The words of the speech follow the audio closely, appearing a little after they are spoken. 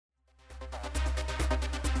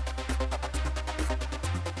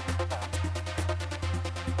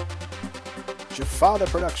Jafada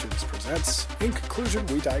Productions presents In Conclusion,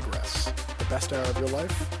 We Digress. The best hour of your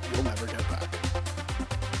life, you'll never get back.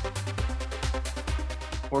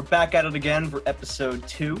 We're back at it again for episode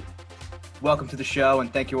 2. Welcome to the show,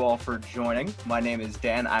 and thank you all for joining. My name is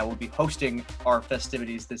Dan. I will be hosting our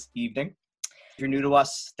festivities this evening. If you're new to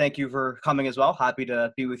us, thank you for coming as well. Happy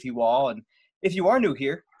to be with you all. And if you are new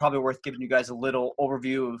here, probably worth giving you guys a little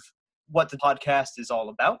overview of what the podcast is all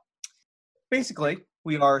about. Basically,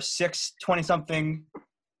 we are 6 20-something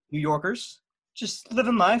New Yorkers just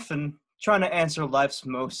living life and trying to answer life's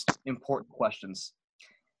most important questions.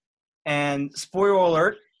 And spoiler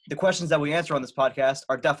alert, the questions that we answer on this podcast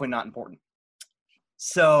are definitely not important.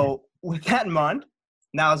 So with that in mind,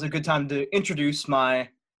 now is a good time to introduce my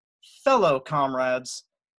fellow comrades,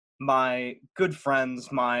 my good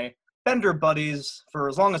friends, my bender buddies for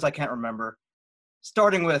as long as I can't remember,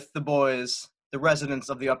 starting with the boys, the residents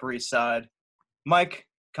of the Upper East Side, Mike,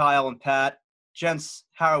 Kyle, and Pat. Gents,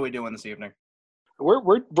 how are we doing this evening?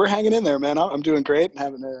 We're hanging in there, man. I'm doing great.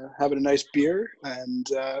 Having a nice beer and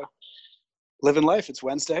living life. It's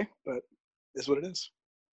Wednesday, but it's what it is.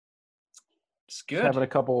 It's good. Just having a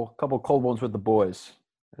couple cold ones with the boys,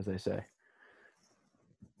 as they say.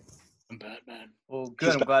 I'm bad, man. Well,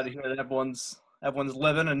 good. I'm glad to hear that everyone's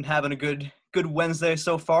living and having a good Wednesday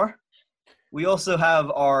so far. We also have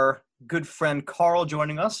our good friend Carl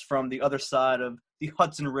joining us from the other side of the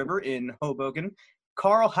Hudson River in Hoboken.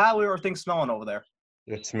 Carl, how are things smelling over there?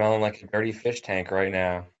 It's smelling like a dirty fish tank right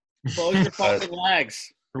now. Close your fucking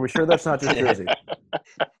legs. Are we sure that's not just Jersey?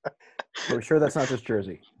 Are we sure that's not just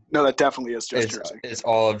Jersey? No, that definitely is just Jersey. It's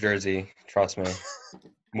all of Jersey, trust me.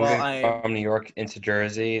 Well, Moving from New York into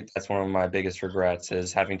Jersey, that's one of my biggest regrets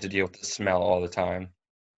is having to deal with the smell all the time.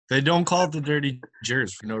 They don't call it the dirty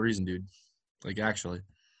Jers for no reason, dude. Like, actually.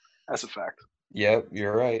 That's a fact. Yep,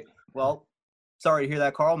 you're right. Well, sorry to hear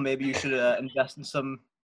that, Carl. Maybe you should invest in some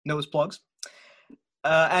nose plugs.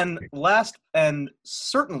 And last and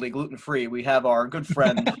certainly gluten-free, we have our good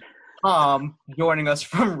friend Tom joining us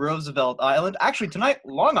from Roosevelt Island. Actually, tonight,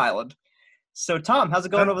 Long Island. So, Tom, how's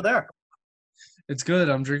it going over there? It's good.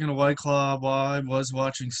 I'm drinking a White Claw while I was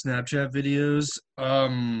watching Snapchat videos.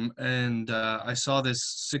 And I saw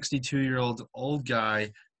this 62-year-old old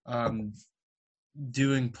guy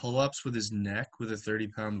doing pull-ups with his neck with a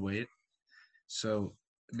 30-pound weight. So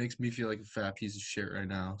it makes me feel like a fat piece of shit right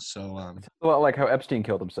now. So Well, like how Epstein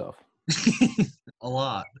killed himself. a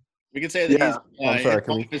lot. We can say that I'm sorry, his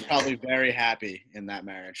wife is probably very happy in that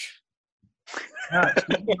marriage. Yeah,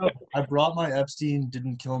 I brought my Epstein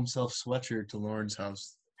didn't kill himself sweatshirt to Lauren's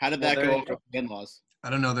house. How did that go over with the in-laws? I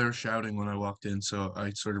don't know. They were shouting when I walked in, so I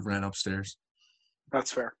sort of ran upstairs.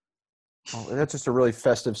 That's fair. Oh, that's just a really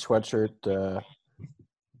festive sweatshirt.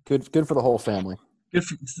 Good for the whole family.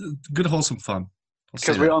 Good wholesome fun.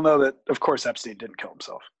 Because we all know that, of course, Epstein didn't kill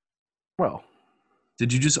himself. Well,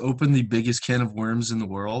 did you just open the biggest can of worms in the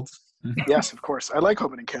world? Yes, of course. I like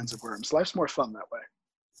opening cans of worms. Life's more fun that way.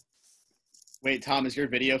 Wait, Tom, is your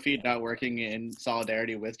video feed not working in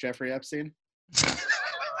solidarity with Jeffrey Epstein?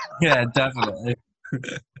 Yeah, definitely.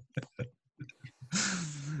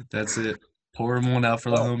 That's it. Pour him one out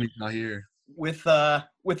for the homies not here. With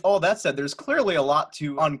all that said, there's clearly a lot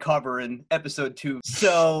to uncover in episode 2.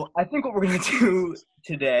 So I think what we're going to do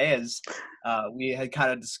today, as we had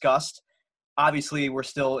kind of discussed, obviously we're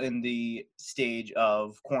still in the stage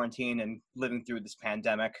of quarantine and living through this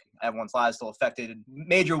pandemic. Everyone's lives still affected in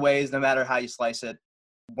major ways, no matter how you slice it.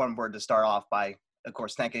 One word to start off by, of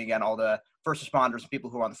course, thanking again all the first responders,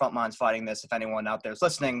 people who are on the front lines fighting this. If anyone out there is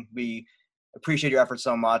listening, we appreciate your efforts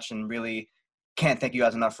so much and really can't thank you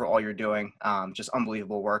guys enough for all you're doing. Just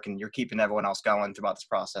unbelievable work, and you're keeping everyone else going throughout this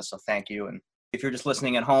process. So thank you. And if you're just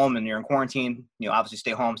listening at home and you're in quarantine, obviously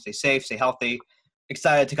stay home, stay safe, stay healthy.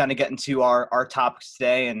 Excited to kind of get into our topics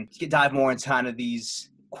today and dive more into kind of these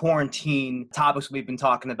quarantine topics we've been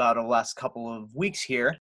talking about over the last couple of weeks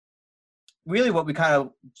here. Really what we kind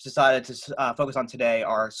of decided to focus on today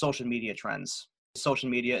are social media trends. Social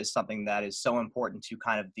media is something that is so important to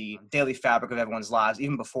kind of the daily fabric of everyone's lives,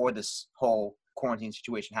 even before this whole quarantine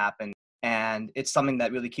situation happened. And it's something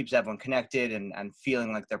that really keeps everyone connected and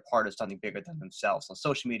feeling like they're part of something bigger than themselves. So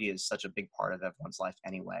social media is such a big part of everyone's life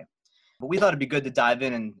anyway. But we thought it'd be good to dive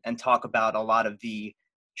in and talk about a lot of the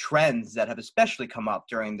trends that have especially come up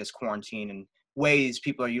during this quarantine and ways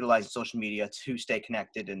people are utilizing social media to stay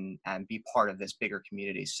connected and be part of this bigger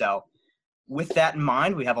community. So with that in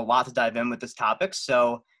mind, we have a lot to dive in with this topic.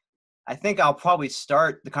 So I think I'll probably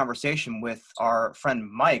start the conversation with our friend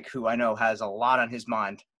Mike, who I know has a lot on his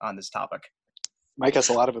mind on this topic. Mike has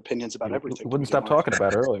a lot of opinions about everything. Wouldn't stop talking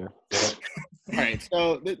about earlier. All right,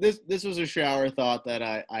 so this was a shower thought that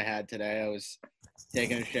I had today. I was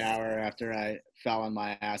taking a shower after I fell on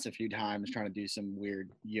my ass a few times trying to do some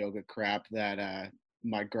weird yoga crap that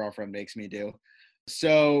my girlfriend makes me do.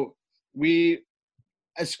 So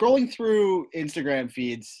scrolling through Instagram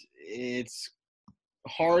feeds, it's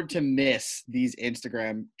hard to miss these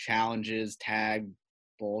Instagram challenges, tag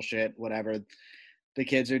bullshit, whatever the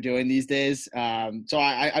kids are doing these days. So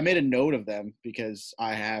I made a note of them because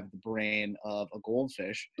I have the brain of a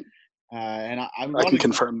goldfish. And I can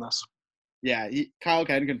confirm this. Yeah, Kyle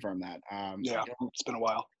can confirm that. Yeah, it's been a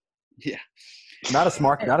while. Yeah. Not a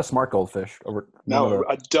smart goldfish. No,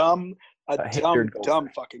 a dumb haired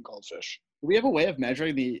goldfish. fucking goldfish. Do we have a way of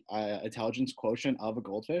measuring the intelligence quotient of a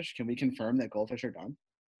goldfish? Can we confirm that goldfish are dumb?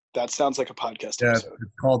 That sounds like a podcast Yeah, episode.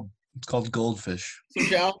 it's called Goldfish. Some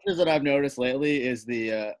challenges that I've noticed lately is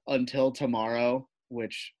the until tomorrow,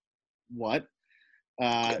 which what?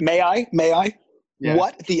 May I? Yeah.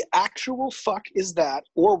 What the actual fuck is that,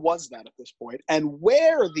 or was that at this point? And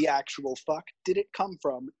where the actual fuck did it come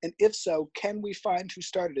from? And if so, can we find who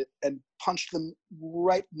started it and punched them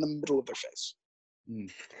right in the middle of their face?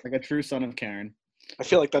 Like a true son of Karen. I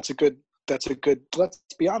feel like that's a good, let's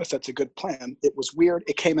be honest, that's a good plan. It was weird.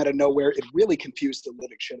 It came out of nowhere. It really confused the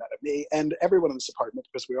living shit out of me and everyone in this apartment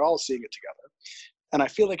because we were all seeing it together. And I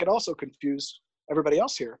feel like it also confused everybody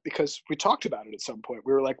else here because we talked about it at some point.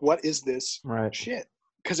 We were like, what is this shit?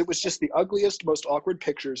 Because it was just the ugliest, most awkward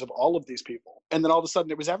pictures of all of these people. And then all of a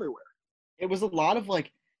sudden it was everywhere. It was a lot of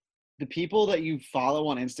like the people that you follow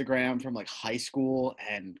on Instagram from like high school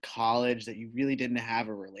and college that you really didn't have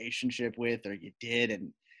a relationship with, or you did.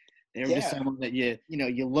 And they were just someone that you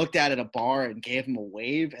looked at a bar and gave them a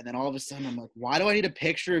wave. And then all of a sudden I'm like, why do I need a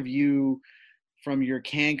picture of you from your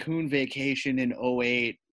Cancun vacation in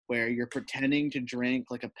 2008 where you're pretending to drink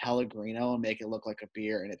like a Pellegrino and make it look like a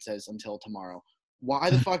beer and it says until tomorrow? Why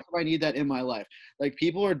the fuck do I need that in my life? Like,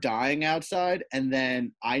 people are dying outside and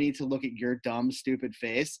then I need to look at your dumb, stupid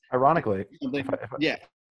face. Ironically. With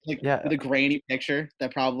a grainy picture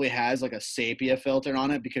that probably has like a sepia filter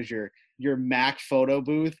on it because your Mac photo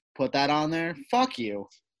booth put that on there. Fuck you.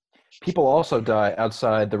 People also die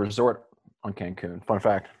outside the resort on Cancun. Fun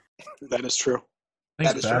fact. That is true.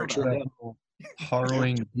 Thanks, That is very true.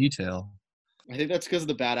 Harrowing detail. I think that's because of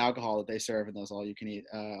the bad alcohol that they serve in those all you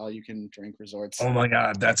can drink resorts. Oh my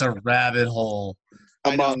God, that's a rabbit hole.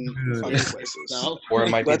 Among other places. Or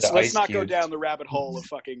it might be let's not go cubes. down the rabbit hole of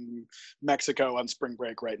fucking Mexico on spring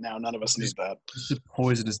break right now. None of us need that. It's a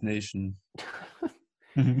poisonous nation.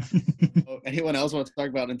 Anyone else want to talk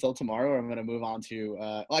about until tomorrow? Or I'm going to move on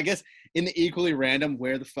to, I guess in the equally random,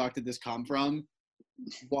 where the fuck did this come from?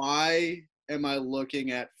 Why am I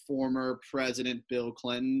looking at former President Bill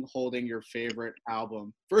Clinton holding your favorite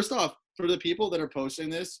album? First off, for the people that are posting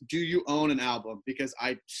this, do you own an album? Because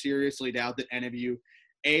I seriously doubt that any of you,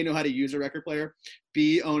 A, know how to use a record player,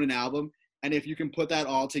 B, own an album. And if you can put that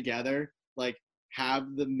all together, like,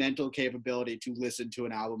 have the mental capability to listen to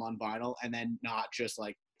an album on vinyl and then not just,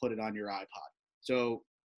 like, put it on your iPod. So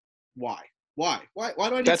why? Why do I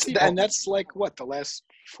need to see And that's like, what, the last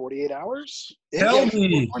 48 hours? Tell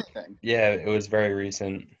me. Yeah, it was very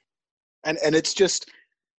recent. And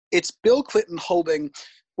it's Bill Clinton holding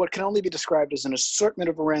what can only be described as an assortment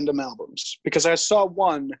of random albums. Because I saw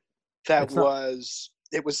one that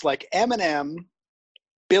was like Eminem,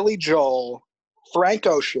 Billy Joel, Frank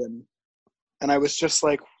Ocean, and I was just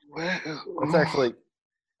like, That's actually,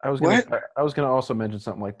 I was gonna also mention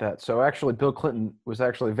something like that. So actually, Bill Clinton was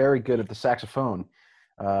actually very good at the saxophone,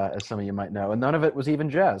 as some of you might know, and none of it was even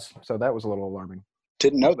jazz. So that was a little alarming.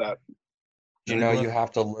 Didn't know that. You know, you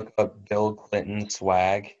have to look up Bill Clinton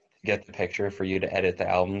swag to get the picture for you to edit the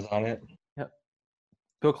albums on it. Yep.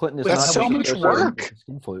 Bill Clinton is That's not so much work.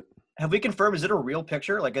 Skin flute. Have we confirmed? Is it a real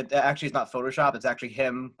picture? Like, it actually is not Photoshop. It's actually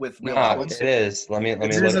him with real No, albums. it is. Let me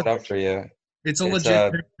look it up for you. It's a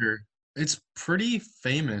legit picture. It's pretty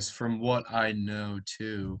famous from what I know,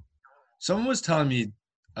 too. Someone was telling me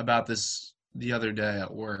about this the other day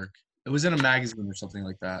at work. It was in a magazine or something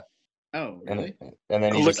like that. Oh, really? And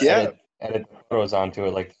then you just edit photos onto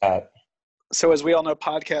it like that. So as we all know,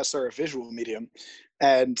 podcasts are a visual medium,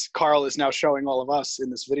 and Carl is now showing all of us in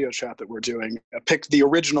this video chat that we're doing the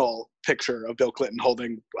original picture of Bill Clinton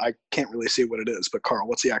holding. I can't really see what it is, but Carl,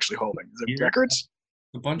 what's he actually holding? Is it records?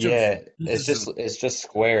 A bunch it's just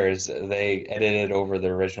squares. They edited over the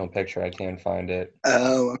original picture. I can't find it.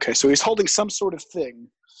 Oh, okay. So he's holding some sort of thing,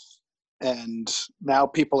 and now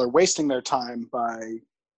people are wasting their time by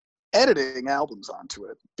editing albums onto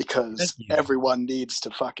it because everyone needs to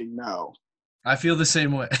fucking know. I feel the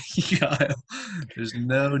same way. Kyle. There's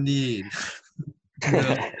no need.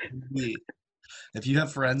 No need. If you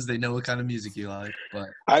have friends, they know what kind of music you like. But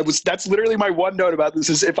That's literally my one note about this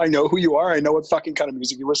is if I know who you are, I know what fucking kind of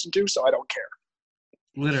music you listen to, so I don't care.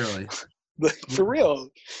 literally, Like, for real.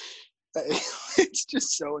 It's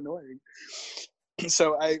just so annoying.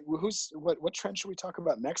 So what trend should we talk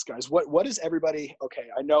about next, guys? What is everybody, okay,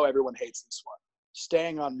 I know everyone hates this one.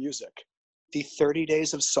 Staying on music. The 30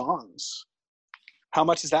 days of songs. How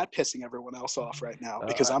much is that pissing everyone else off right now?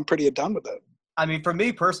 Because I'm pretty done with it. I mean, for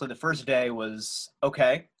me personally, the first day was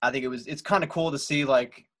okay. I think it's kind of cool to see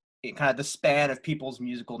like kind of the span of people's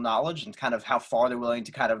musical knowledge and kind of how far they're willing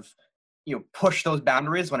to kind of, push those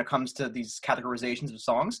boundaries when it comes to these categorizations of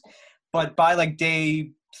songs. But by like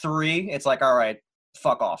day 3, it's like, all right,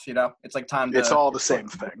 fuck off, It's like time to. It's all the same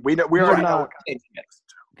thing. We already know.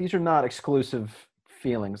 These are not exclusive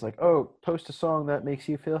feelings. Like, oh, post a song that makes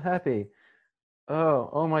you feel happy.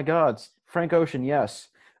 Oh my God, Frank Ocean, yes.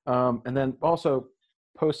 And then also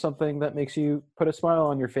post something that makes you put a smile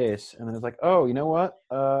on your face. And then it's like, oh, you know what?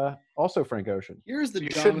 Also Frank Ocean. You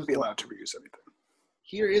shouldn't be allowed to reuse anything.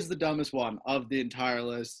 Here is the dumbest one of the entire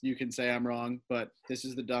list. You can say I'm wrong, but this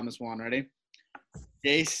is the dumbest one. Ready?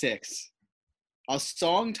 Day 6. A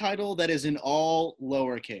song title that is in all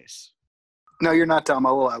lowercase. No, you're not dumb.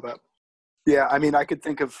 I'll allow that. Yeah, I mean, I could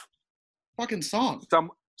think of Fucking song.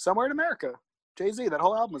 Somewhere in America. Jay-Z, that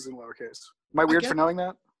whole album was in lowercase. Am I weird for knowing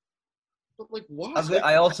that? But like, what?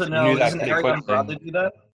 I also know, doesn't Ariana Grande do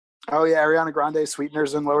that? Oh, yeah, Ariana Grande,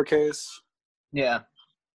 Sweetener's in lowercase. Yeah.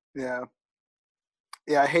 Yeah.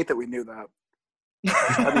 Yeah, I hate that we knew that.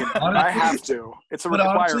 I mean, I have to. It's a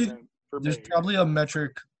requirement for me. There's probably a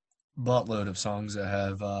metric buttload of songs that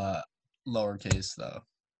have lowercase, though.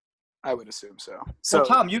 I would assume so. So,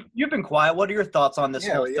 Tom, you've been quiet. What are your thoughts on this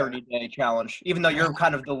whole 30-day challenge, even though you're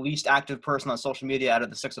kind of the least active person on social media out of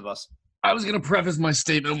the 6 of us? I was going to preface my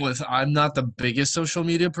statement with I'm not the biggest social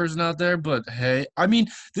media person out there, but hey, I mean,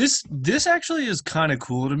 this actually is kind of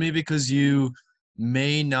cool to me because you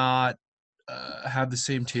may not have the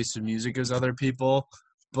same taste of music as other people,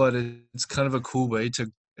 but it's kind of a cool way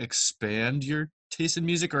to expand your taste in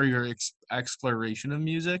music or your exploration of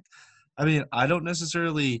music. I mean, I don't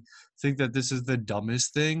necessarily think that this is the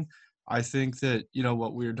dumbest thing. I think that,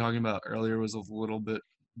 what we were talking about earlier was a little bit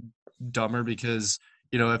dumber because,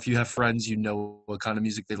 if you have friends, what kind of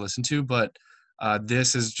music they listen to. But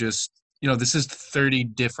this is just, this is 30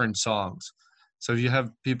 different songs. So if you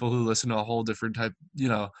have people who listen to a whole different type,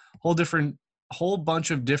 whole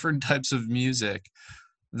bunch of different types of music,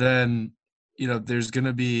 then, there's going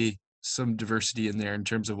to be some diversity in there in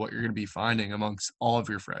terms of what you're going to be finding amongst all of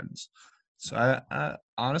your friends. So I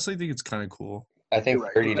honestly think it's kind of cool. I think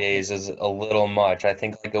 30 days is a little much. I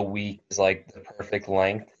think like a week is like the perfect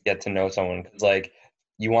length to get to know someone. Because like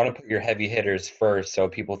you want to put your heavy hitters first so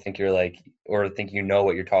people think you're like, or think you know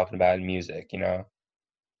what you're talking about in music, You want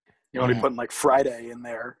to be putting like Friday in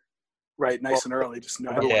there, right? Nice and early. Just know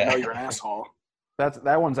everyone know you're an asshole. That's a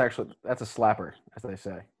slapper, as they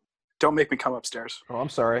say. Don't make me come upstairs. Oh, I'm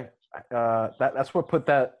sorry. That's what put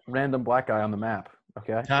that random black guy on the map.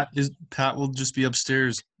 Okay. Pat will just be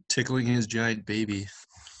upstairs tickling his giant baby.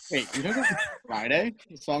 Wait, you know that Friday?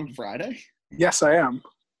 The song Friday? Yes, I am.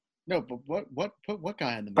 No, but what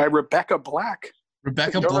guy on the map? By Rebecca Black.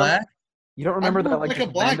 Rebecca Black? You don't remember that? Like Rebecca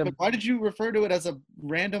Black, but why did you refer to it as a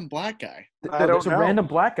random black guy? There's a random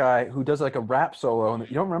black guy who does like a rap solo, and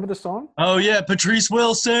you don't remember the song? Oh yeah, Patrice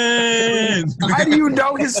Wilson. How do you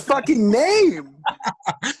know his fucking name?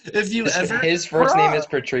 If you ever, his first name is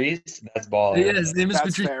Patrice. That's baller. Yeah, his name is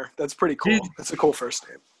Patrice. Fair. That's pretty cool. That's a cool first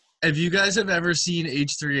name. If you guys have ever seen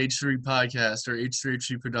H3H3 podcast or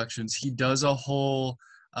H3H3 Productions, he does a whole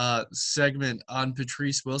segment on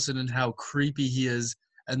Patrice Wilson and how creepy he is.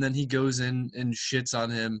 And then he goes in and shits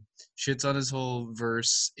on his whole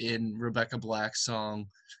verse in Rebecca Black's song.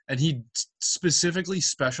 And he specifically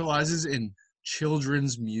specializes in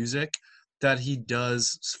children's music that he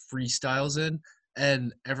does freestyles in.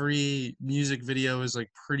 And every music video is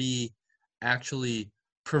like pretty actually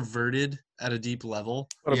perverted at a deep level.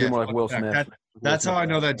 It'll be more like Will Smith. That's how I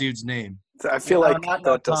know that dude's name. I feel like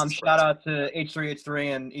Tom, shout out to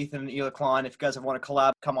H3H3 and Ethan and Ela Klein. If you guys ever want to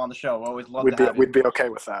collab, come on the show. We always love to have you. We'd be okay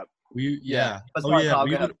with that. We'd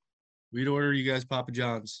order you guys Papa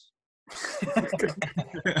John's.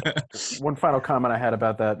 One final comment I had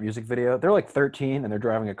about that music video. They're like 13 and they're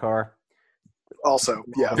driving a car. Also,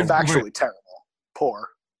 yeah, factually terrible. Poor.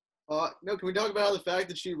 No, can we talk about the fact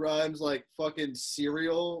that she rhymes like fucking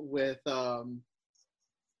cereal with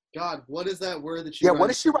God, what is that word that she rhymes? What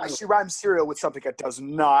does she rhyme? She rhymes cereal with something that does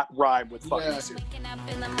not rhyme with fucking cereal. Waking up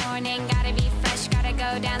in the morning, gotta be fresh, gotta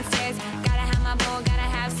go downstairs, gotta have my bowl, gotta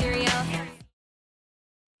have cereal.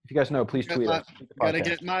 you guys know, please tweet us. Gotta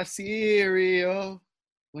get my cereal.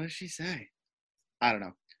 What does she say? I don't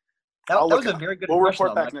know. That was a very good We'll impression,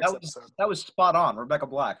 report though, back Mike. next That was episode. that was spot on, Rebecca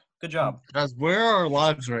Black. Good job. Guys, where are our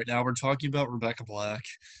lives right now? We're talking about Rebecca Black.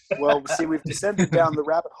 Well, see, we've descended down the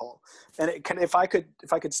rabbit hole, and if I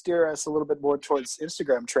could steer us a little bit more towards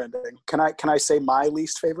Instagram trending, can I say my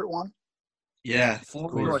least favorite one? Yeah.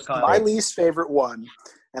 Floor is yours, Kyle. My least favorite one,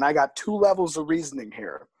 and I got 2 levels of reasoning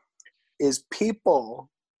here, is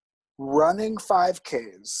people running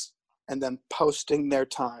 5Ks and then posting their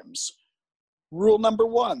times. Rule number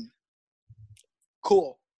 1,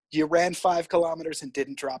 cool. You ran 5 kilometers and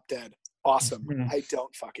didn't drop dead. Awesome. I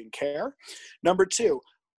don't fucking care. Number 2,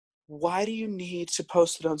 why do you need to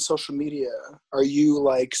post it on social media? Are you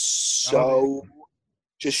like so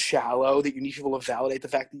just shallow that you need people to validate the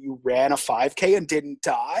fact that you ran a 5K and didn't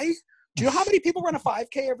die? Do you know how many people run a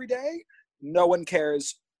 5K every day? No one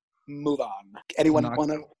cares. Move on. Anyone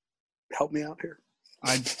want to help me out here?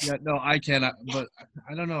 I cannot, but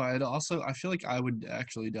I don't know. I feel like I would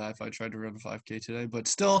actually die if I tried to run a 5K today, but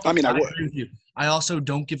still. I mean, I would. agree with you. I also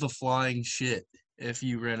don't give a flying shit if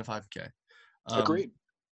you ran a 5K. Agreed.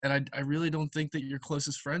 And I really don't think that your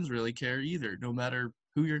closest friends really care either, no matter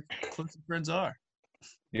who your closest friends are.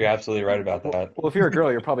 You're absolutely right about that. Well, if you're a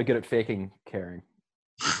girl, you're probably good at faking caring.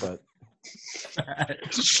 But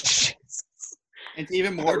It's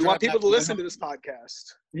even more. I want people to listen to this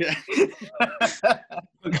podcast. Yeah.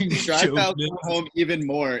 Drive out home even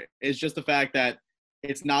more is just the fact that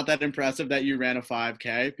it's not that impressive that you ran a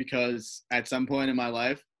 5K, because at some point in my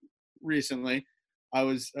life recently, I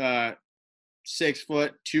was 6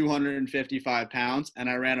 foot, 255 pounds, and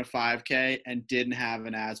I ran a 5K and didn't have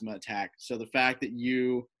an asthma attack. So the fact that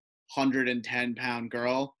you, 110-pound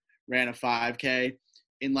girl, ran a 5K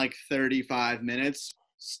in like 35 minutes,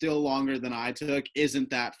 still longer than I took,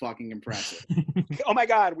 isn't that fucking impressive. Oh my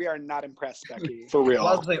God, we are not impressed, Becky. For real.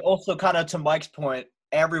 Well, I was like, also kind of to Mike's point,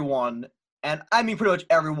 everyone, and I mean pretty much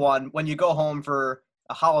everyone, when you go home for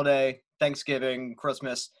a holiday, Thanksgiving,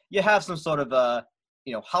 Christmas, you have some sort of a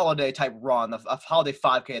holiday type run, a holiday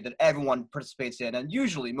 5K that everyone participates in, and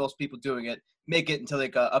usually most people doing it make it into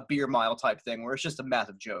like a beer mile type thing where it's just a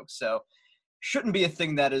massive joke. So shouldn't be a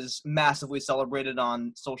thing that is massively celebrated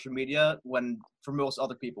on social media, when for most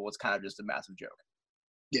other people it's kind of just a massive joke.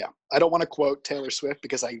 Yeah, I don't want to quote Taylor Swift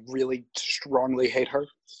because I really strongly hate her,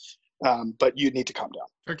 but you need to calm down.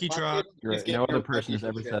 Turkey trot. right, no other person has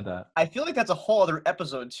ever said that. I feel like that's a whole other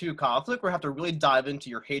episode too, Kyle. I feel like we're going to have to really dive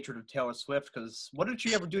into your hatred of Taylor Swift, because what did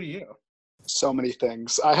she ever do to you? So many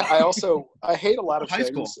things. I also hate a lot of High things,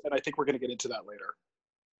 school. and I think we're going to get into that later.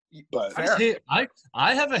 But Fair.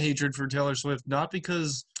 I have a hatred for Taylor Swift, not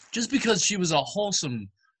because she was a wholesome,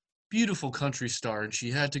 beautiful country star and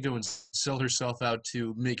she had to go and sell herself out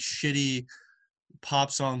to make shitty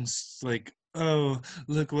pop songs like, oh,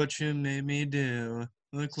 look what you made me do.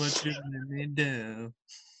 Look what you made me do.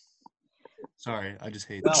 Sorry, I just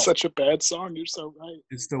hate Well, that. it's such a bad song. You're so right.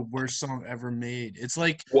 It's the worst song ever made. It's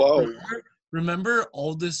like, Whoa. remember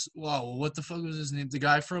Aldous, wow, what the fuck was his name? The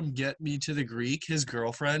guy from Get Me to the Greek, his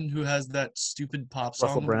girlfriend who has that stupid pop Russell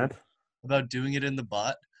song Brand. about doing it in the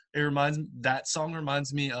butt. That song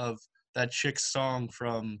reminds me of that chick's song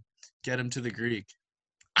from Get Him to the Greek.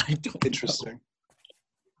 I don't Interesting.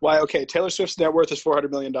 Why? Okay, Taylor Swift's net worth is $400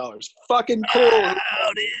 million. Fucking cool.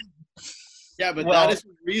 Yeah, but Well- that is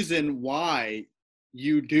the reason why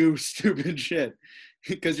you do stupid shit,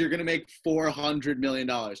 because you're gonna make $400 million.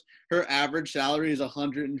 Her average salary is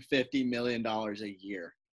 $150 million a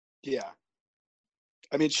year. Yeah.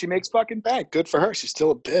 I mean, she makes fucking bank. Good for her. She's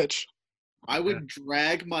still a bitch. I would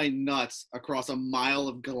drag my nuts across a mile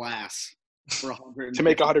of glass for 100 To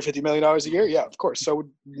make $150 million a year? Yeah, of course. So would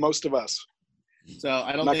most of us. So I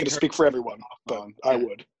I'm don't not think going to speak for everyone, but I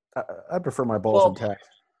would. I prefer my balls Well, intact.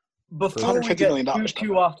 Before we $150 get million,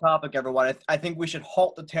 too off topic, everyone, I think we should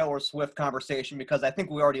halt the Taylor Swift conversation, because I think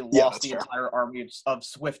we already Yeah, lost that's the fair. entire army of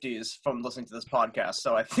Swifties from listening to this podcast.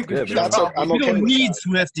 So I think we Yeah, should that's okay. probably. I'm We okay don't with need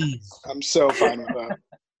that. Swifties. I'm so fine with that.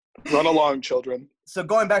 Run along, children. So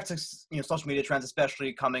going back to social media trends,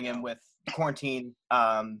 especially coming in with quarantine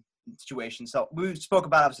situation. So we spoke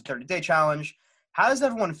about obviously 30-day challenge. How does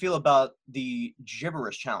everyone feel about the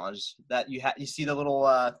gibberish challenge that you see the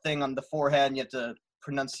little thing on the forehead and you have to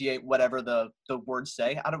pronunciate whatever the words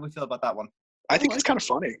say? How do we feel about that one? I think it's kind of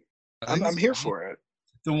funny. I think I'm it's here funny. for it.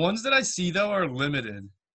 The ones that I see, though, are limited.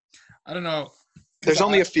 I don't know. There's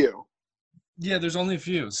only a few. Yeah, there's only a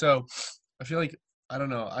few. So I feel like, I don't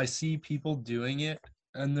know, I see people doing it,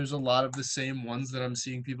 and there's a lot of the same ones that I'm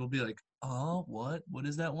seeing people be like, oh, what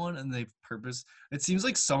is that one? And it seems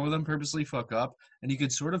like some of them purposely fuck up, and you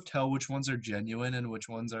could sort of tell which ones are genuine and which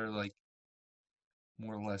ones are like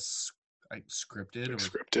more or less like scripted or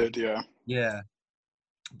Scripted, yeah. yeah.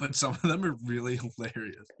 But some of them are really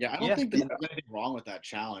hilarious. Yeah, I don't think there's anything wrong with that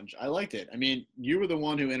challenge. I liked it. I mean, you were the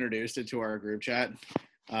one who introduced it to our group chat.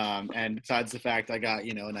 And besides the fact I got,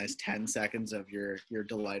 a nice 10 seconds of your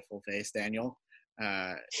delightful face, Daniel,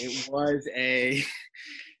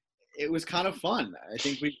 it was kind of fun. I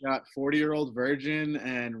think we got 40-Year-Old Virgin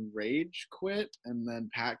and Rage Quit, and then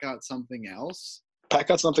Pat got something else. Pat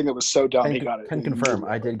got something that was so dumb he got it. Can confirm.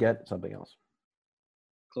 I did get something else.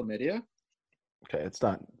 Chlamydia? Okay, let's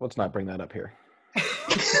not bring that up here.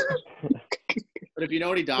 But if you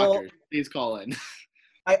know any doctors, please call in.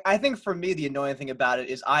 I think for me, the annoying thing about it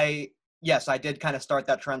is I did kind of start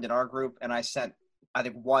that trend in our group, and I sent, I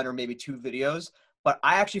think, 1 or maybe 2 videos. But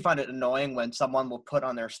I actually find it annoying when someone will put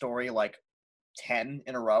on their story like 10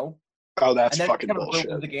 in a row. Oh, that's and then fucking kind of bullshit.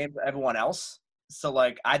 ruin the game for everyone else. So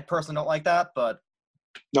like, I personally don't like that, but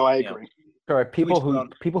no, I agree. Sorry, people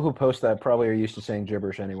who post that probably are used to saying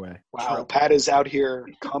gibberish anyway. Wow, True. Pat is out here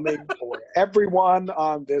coming for everyone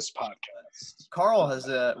on this podcast. Carl has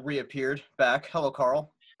reappeared back. Hello,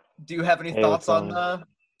 Carl. Do you have any Hey, thoughts what's on going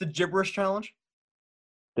the gibberish challenge?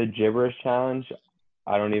 The gibberish challenge,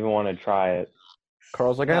 I don't even want to try it.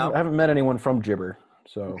 Carl's like, No. I haven't met anyone from Gibber,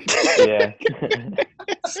 so. Yeah.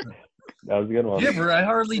 That was a good one. Gibber, I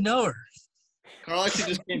hardly know her. Carl actually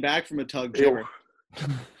just came back from a tug jibber.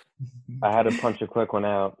 I had to punch a quick one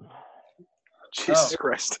out. Jesus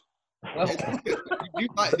Christ.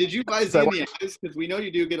 Did you buy Z in the eyes? Because we know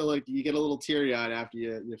you do get a little teary eyed after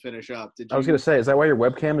you finish up. I was gonna say, is that why your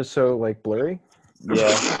webcam is so like blurry?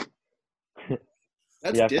 Yeah.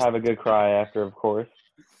 That's You have to have a good cry after, of course.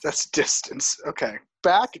 That's distance. Okay.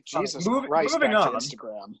 Back, Jesus Christ, moving back to on.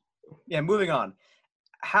 Instagram. Yeah, moving on.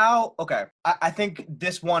 I think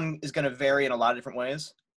this one is going to vary in a lot of different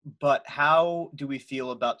ways, but how do we feel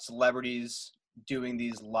about celebrities doing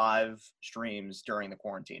these live streams during the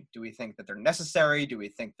quarantine? Do we think that they're necessary? Do we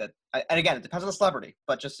think that, and again, it depends on the celebrity,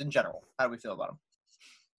 but just in general, how do we feel about them?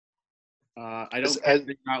 I don't think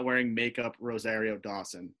they're not wearing makeup, Rosario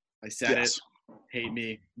Dawson. I said it. Hate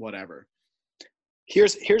me, whatever.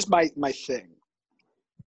 Here's my thing.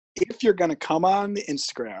 If you're gonna come on the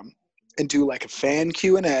Instagram and do like a fan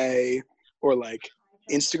Q&A or like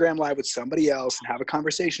Instagram live with somebody else and have a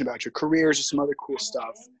conversation about your careers or some other cool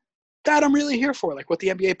stuff, that I'm really here for. Like what the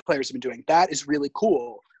NBA players have been doing. That is really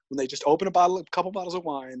cool. When they just open a couple bottles of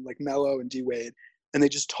wine, like Melo and D Wade, and they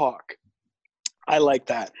just talk. I like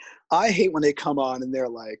that. I hate when they come on and they're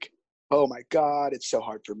like, oh my God, it's so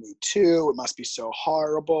hard for me too. It must be so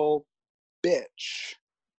horrible. Bitch,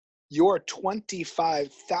 your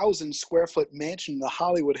 25,000 square foot mansion in the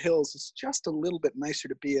Hollywood Hills is just a little bit nicer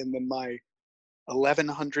to be in than my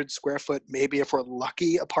 1,100 square foot, maybe if we're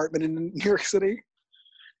lucky, apartment in New York City.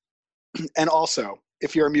 And also,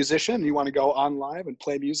 if you're a musician and you want to go on live and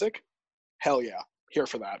play music, hell yeah, here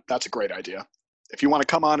for that. That's a great idea. If you want to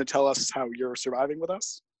come on and tell us how you're surviving with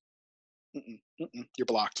us, you're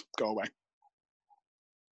blocked. Go away.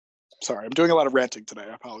 Sorry, I'm doing a lot of ranting today.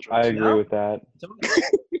 I apologize. I agree with that.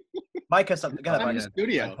 Mike has something. Go ahead, I'm in Mike. the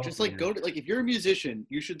studio. I Just totally like go to, like, if you're a musician,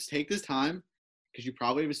 you should take this time because you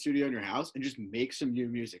probably have a studio in your house and just make some new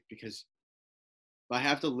music. Because if I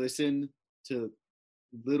have to listen to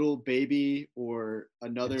Little Baby or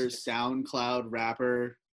another SoundCloud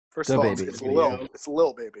rapper, First of all, Baby. it's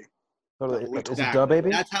Lil Baby. Is it Duh Baby?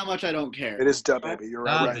 that's how much I don't care. It is Duh Baby. You're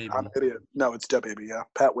Duh right. Baby. I'm an idiot. No, it's Duh Baby. Yeah,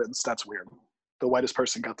 Pat wins. That's weird. The whitest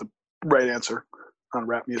person got the right answer on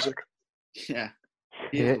rap music. Yeah.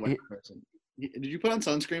 He is the white person. Did you put on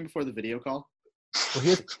sunscreen before the video call?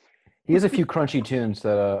 Well, he has a few crunchy tunes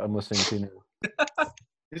that I'm listening to now.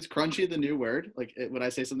 Is crunchy the new word? Like when I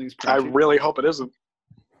say something's I crunchy? really hope it isn't.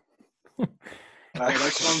 I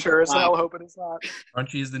that song sure as hell slaps. hope it is not.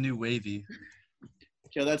 Crunchy is the new wavy.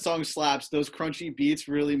 Yo, that song slaps. Those crunchy beats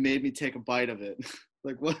really made me take a bite of it.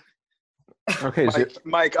 Like what? Okay,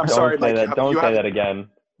 Mike, I'm Don't sorry, say Mike. that. Don't say that again.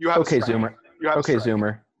 You have okay, a strike. Zoomer. You have a Okay, strike.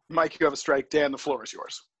 Zoomer. Mike, you have a strike. Dan, the floor is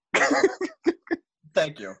yours.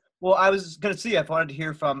 Thank you. Well, I was going to see if I wanted to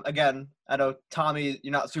hear from, again, I know, Tommy,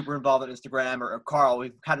 you're not super involved on Instagram, or Carl,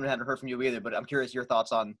 we haven't heard from you either, but I'm curious your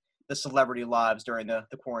thoughts on the celebrity lives during the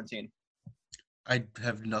quarantine. I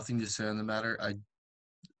have nothing to say on the matter. I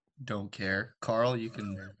don't care. Carl, you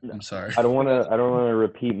can. I'm sorry. I don't want to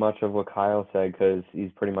repeat much of what Kyle said because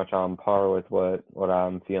he's pretty much on par with what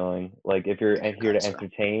I'm feeling. Like if you're here to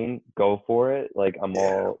entertain, go for it. Like I'm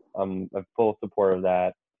in full support of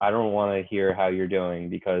that. I don't want to hear how you're doing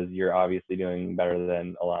because you're obviously doing better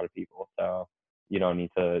than a lot of people. So you don't need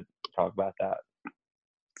to talk about that.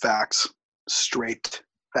 Facts. Straight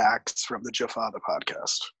facts from the Jaffa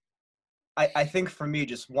podcast. I think for me,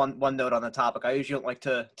 just one note on the topic. I usually don't like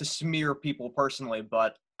to smear people personally,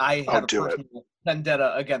 but I have a personal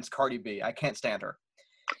vendetta against Cardi B. I can't stand her.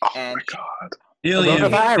 Oh And my God. Feel you.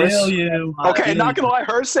 Coronavirus. Feel you. Okay, Feel not you. gonna lie,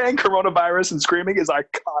 her saying coronavirus and screaming is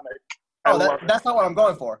iconic. I love it. That's not what I'm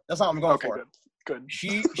going for. That's not what I'm going Okay, for. good.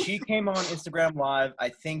 She came on Instagram Live, I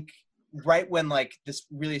think, right when like this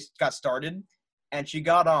really got started, and she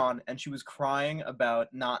got on and she was crying about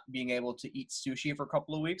not being able to eat sushi for a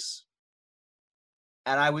couple of weeks.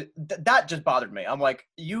 And that just bothered me. I'm like,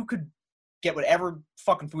 you could get whatever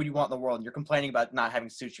fucking food you want in the world, and you're complaining about not having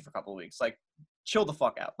sushi for a couple of weeks. Like, chill the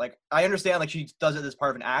fuck out. Like, I understand like she does it as part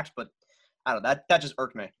of an act, but I don't know, that just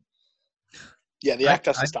irked me. Yeah, the act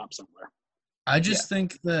has to stop somewhere. I just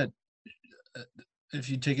think that if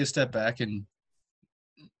you take a step back and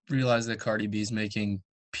realize that Cardi B is making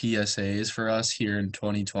PSAs for us here in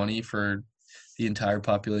 2020 for the entire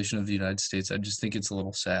population of the United States, I just think it's a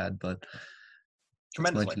little sad, but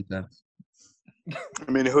Tremendously.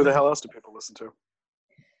 I mean, who the hell else do people listen to?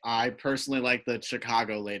 I personally like the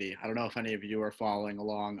Chicago lady. I don't know if any of you are following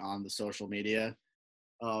along on the social media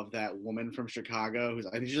of that woman from Chicago,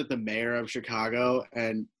 I think she's like the mayor of Chicago,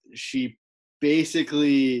 and she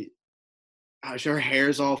basically, her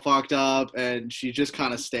hair's all fucked up, and she just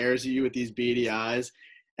kind of stares at you with these beady eyes.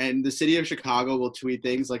 And the city of Chicago will tweet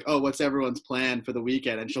things like, "Oh, what's everyone's plan for the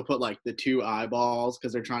weekend?" And she'll put like the 2 eyeballs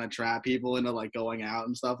because they're trying to trap people into like going out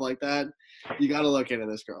and stuff like that. You got to look into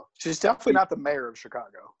this girl. She's definitely not the mayor of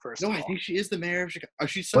Chicago. First No, of I all. think she is the mayor of Chicago.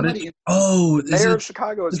 She's What somebody. is Mayor of it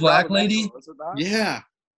Chicago is the black Rob lady? Emanuel, is it not? Yeah.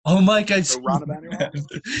 Oh, Mike, I Or Ron Emanuel?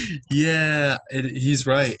 Yeah, he's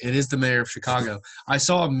right. It is the mayor of Chicago. I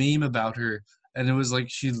saw a meme about her, and it was like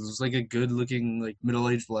she was like a good-looking, like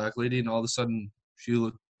middle-aged black lady, and all of a sudden she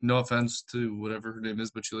looked. No offense to whatever her name is,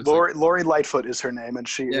 but she looks Lori Lightfoot is her name, and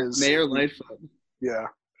she Yeah, is Mayor Lightfoot. Yeah.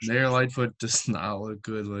 Mayor Lightfoot does not look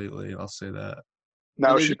good lately. I'll say that. No,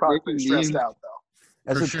 Are they she's just probably making stressed memes? out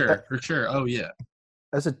though. For sure. Oh yeah.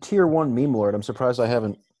 As a tier 1 meme lord, I'm surprised I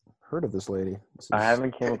haven't heard of this lady. I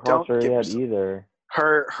haven't came Hey, across don't her give yet yourself- either.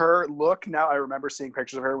 Her look, now I remember seeing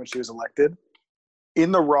pictures of her when she was elected.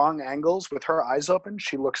 In the wrong angles with her eyes open,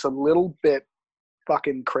 she looks a little bit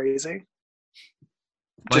fucking crazy.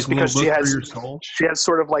 Just Like, because look she for has your soul.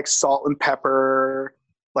 sort of like salt and pepper,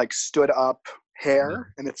 like stood up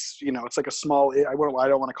hair, and it's it's like a small. I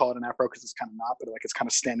don't want to call it an afro because it's kind of not, but like it's kind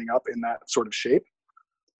of standing up in that sort of shape.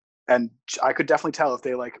 And I could definitely tell if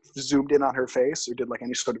they like zoomed in on her face or did like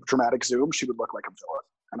any sort of dramatic zoom, she would look like a villain.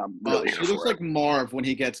 And I'm really She here looks for it. like Marv when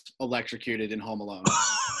he gets electrocuted in Home Alone.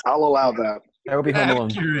 I'll allow that. That would be Home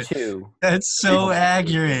Alone Accurate. 2. That's so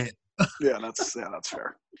accurate. Yeah, that's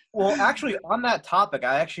fair. Well, actually, on that topic,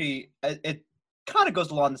 it kind of goes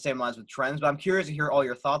along the same lines with trends, but I'm curious to hear all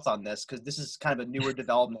your thoughts on this because this is kind of a newer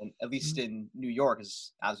development, at least in New York,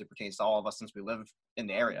 as it pertains to all of us since we live in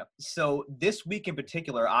the area. So this week in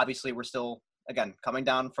particular, obviously, we're still, again, coming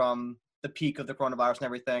down from the peak of the coronavirus and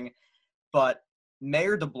everything, but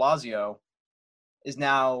Mayor de Blasio is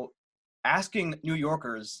now asking New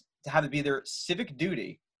Yorkers to have it be their civic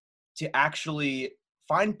duty to actually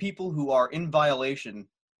find people who are in violation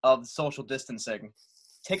of social distancing,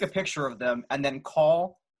 take a picture of them, and then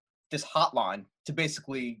call this hotline to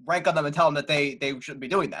basically rank on them and tell them that they shouldn't be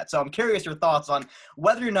doing that. So I'm curious your thoughts on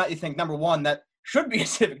whether or not you think, number one, that should be a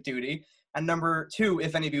civic duty, and number two,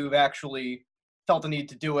 if any of you have actually felt the need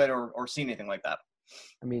to do it or seen anything like that.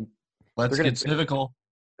 I mean, Let's They're gonna- get civical.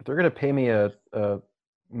 if they're going to pay me a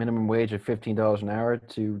minimum wage of $15 an hour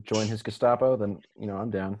to join his Gestapo, then, I'm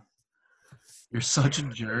down. You're such a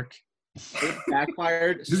jerk. It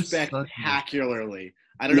backfired You're such a- spectacularly.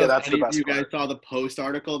 I don't Yeah, know that's if the any of best you guys part. saw the Post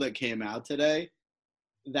article that came out today.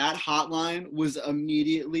 That hotline was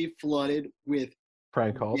immediately flooded with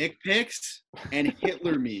Prank calls. dick pics and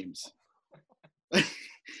Hitler memes. It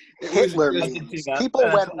was Hitler just- I did see memes. that. People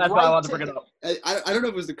That's went why I right wanted to to bring it up. I don't know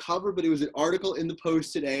if it was the cover, but it was an article in the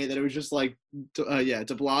Post today that it was just like, de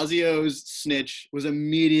Blasio's snitch was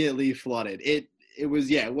immediately flooded. It was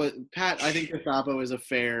Pat. I think Gestapo is a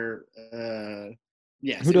fair,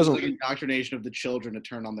 yes. Who It was doesn't- like indoctrination of the children to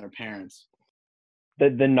turn on their parents. The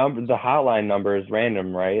hotline number is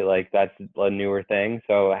random, right? Like that's a newer thing.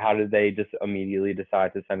 So how did they just immediately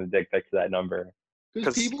decide to send a dick pic to that number?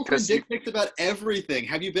 Because people send dick pics about everything.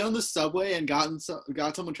 Have you been on the subway and got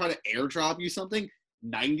someone try to airdrop you something?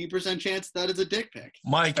 90% chance that is a dick pic.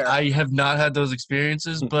 Mike, Fair. I have not had those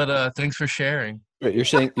experiences, but thanks for sharing. Wait, you're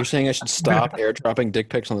saying I should stop airdropping dick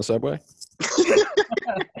pics on the subway?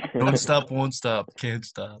 Don't stop, won't stop, can't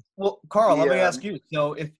stop. Well, Carl, let me Yeah. ask you.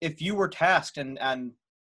 So if you were tasked and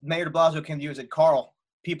Mayor de Blasio came to you and said, Carl,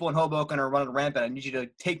 people in Hoboken are running rampant. I need you to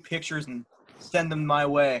take pictures and send them my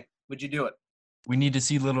way. Would you do it? We need to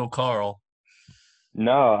see little Carl.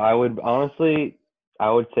 No, I would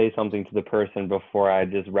say something to the person before I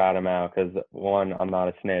just rat them out because one, I'm not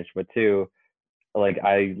a snitch, but two, like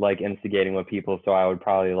I like instigating with people, so I would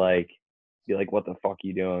probably like be like, "What the fuck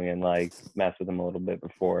you doing?" and like mess with them a little bit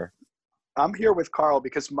before. I'm here with Carl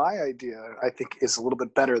because my idea, I think, is a little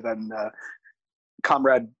bit better than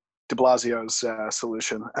Comrade de Blasio's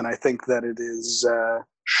solution. And I think that it is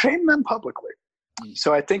shame them publicly.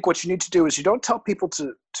 So I think what you need to do is you don't tell people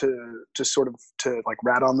to sort of to like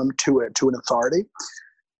rat on them to an authority,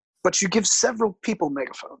 but you give several people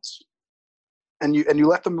megaphones, and you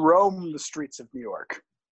let them roam the streets of New York,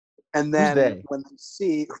 and then they? when they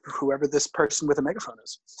see whoever this person with a megaphone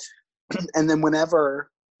is, and then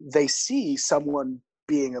whenever they see someone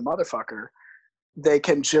being a motherfucker, they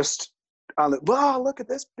can just wow, look at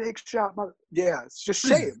this big shot mother. Yeah, it's just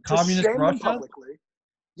What is shame. this, Just communist shame them Russia? publicly.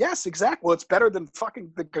 Yes, exactly. Well, it's better than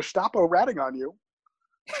fucking the Gestapo ratting on you.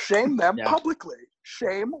 Shame them Yeah. publicly.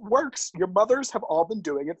 Shame works. Your mothers have all been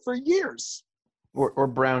doing it for years. Or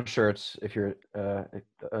brown shirts if you're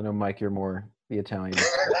I know Mike, you're more the Italian.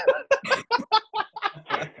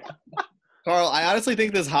 Carl, I honestly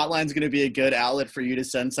think this hotline's going to be a good outlet for you to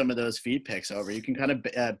send some of those feed pics over. You can kind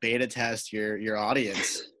of beta test your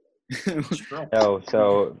audience. No,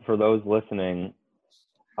 so for those listening,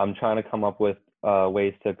 I'm trying to come up with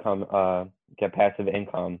ways to get passive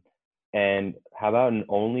income. And how about an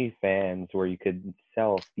OnlyFans where you could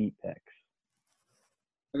sell feet pics?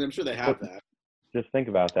 And I'm sure they have that. Just think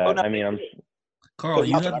about that. Oh, no. I mean, Carl, But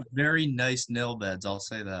you not have that. very nice nail beds. I'll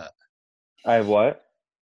say that. I have what?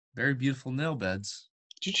 Very beautiful nail beds.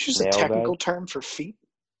 Did you use a Nail technical bed? term for feet?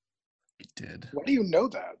 I did. Why do you know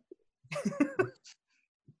that?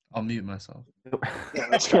 I'll mute myself. Yeah,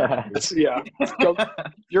 that's fair.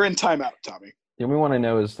 You're in timeout, Tommy. The only one I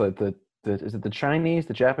know is like is it the Chinese,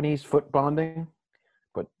 the Japanese foot bonding?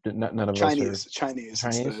 But none of Chinese. us Chinese.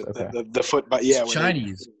 Chinese? It's Okay. the foot, but yeah, It's where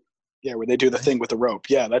Chinese. where they do the thing with the rope.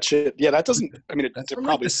 Yeah, that shit. Yeah, that doesn't. I mean, That's it from like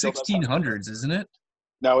probably the still does happen. 1600s, isn't it?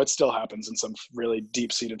 No, it still happens in some really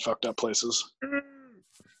deep-seated, fucked up places.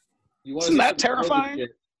 You wanna Isn't see that some terrifying? shit?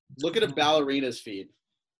 Look at a ballerina's feet.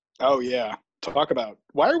 Oh yeah. Talk about.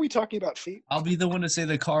 Why are we talking about feet? I'll be the one to say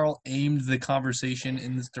that Carl aimed the conversation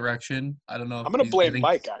in this direction. I don't know. If I'm gonna he's blame getting-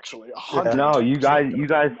 Mike actually. No, you 110% guys gonna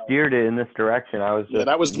blame steered it in this direction. I was just Yeah,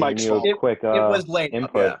 that was giving Mike's you a fault. quick It was late.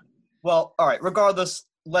 input. Yeah. Well, all right. Regardless,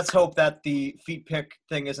 let's hope that the feet pick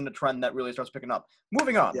thing isn't a trend that really starts picking up.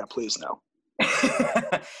 Moving on. Yeah, please no.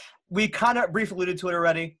 We kind of briefly alluded to it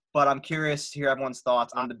already, but I'm curious to hear everyone's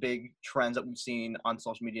thoughts on the big trends that we've seen on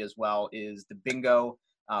social media as well. Is the bingo,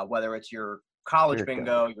 whether it's your college Here it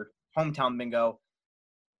bingo, your hometown bingo.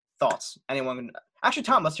 Thoughts? Anyone? Actually,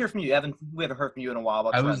 Tom, let's hear from you. We haven't heard from you in a while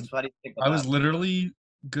about I was- trends. So how do you think about I was that? literally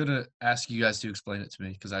gonna ask you guys to explain it to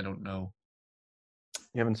me because I don't know.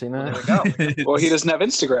 You haven't seen Well, that? there we go. Well, he doesn't have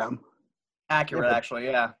Instagram. Accurate, Yeah, but- actually.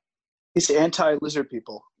 Yeah. He's anti-lizard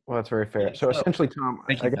people. Well, that's very fair. Yeah, So so- essentially, Tom,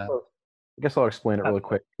 Thank I you, guess, Matt. I guess I'll explain it really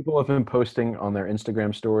quick. People have been posting on their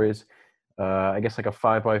Instagram stories, I guess like a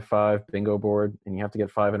 5x5 bingo board, and you have to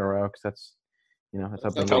get 5 in a row because that's how That's how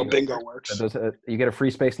That's bingo how goes. bingo works. That does, you get a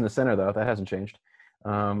free space in the center, though. That hasn't changed.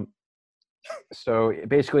 So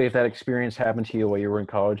basically, if that experience happened to you while you were in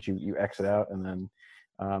college, you exit out, and then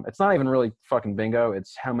it's not even really fucking bingo.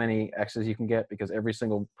 It's how many X's you can get because every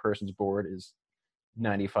single person's board is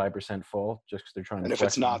 95% full just because they're trying to. And if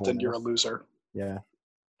flex it's the not, board then you're a out. loser. Yeah.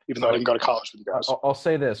 Even though I didn't go to college with you guys. I'll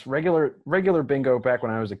say this: regular bingo back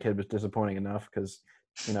when I was a kid was disappointing enough because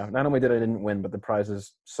not only did I didn't win, but the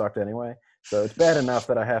prizes sucked anyway. So it's bad enough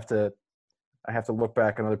that I have to look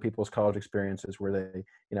back on other people's college experiences where they,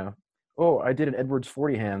 oh, I did an Edwards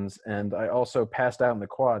 40 hands and I also passed out in the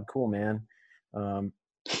quad. Cool, man.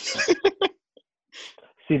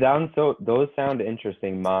 See, those sound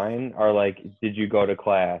interesting. Mine are like, did you go to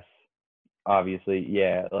class? Obviously,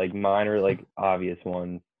 yeah. Like mine are like obvious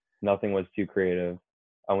ones. Nothing was too creative.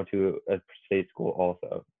 I went to a state school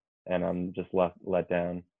also, and I'm just let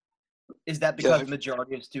down. Is that because Yeah. the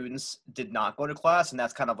majority of students did not go to class, and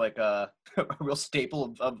that's kind of like a real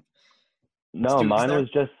staple of No, students mine there? was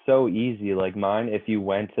just so easy. Like mine, if you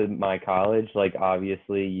went to my college, like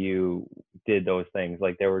obviously you did those things.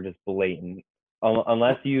 Like they were just blatant.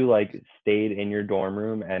 Unless you like stayed in your dorm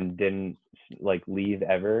room and didn't like leave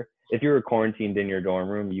ever. If you were quarantined in your dorm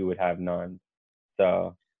room, you would have none.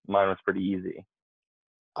 So mine was pretty easy.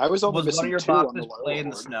 I was only Was one missing of your 2 on the boxes Loyola play in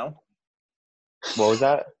the board. snow? What was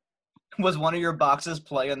that? Was one of your boxes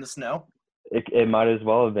play in the snow? It might as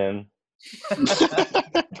well have been.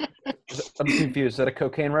 I'm confused. Is that a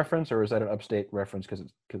cocaine reference or is that an upstate reference because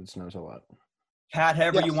it snows a lot? Pat,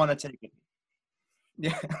 however Yes. you want to take it.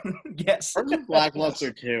 Yeah. Yes. Ours was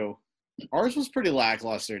lackluster too. Ours was pretty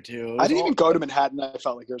lackluster too. I didn't even go to Manhattan. I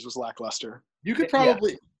felt like yours was lackluster. You could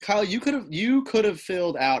probably, Kyle. You could have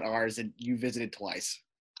filled out ours, and you visited twice.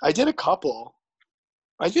 I did a couple.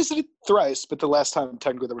 I visited thrice, but the last time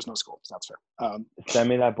technically there was no school. So that's fair. Send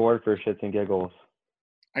me that board for shits and giggles.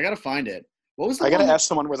 I gotta find it. What was the I one? gotta ask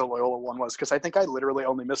someone where the Loyola one was because I think I literally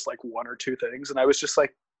only missed like 1 or 2 things, and I was just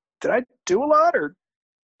like, did I do a lot or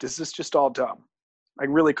is this just all dumb? I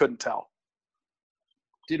really couldn't tell.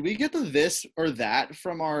 Did we get the this or that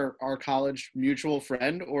from our college mutual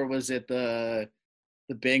friend, or was it the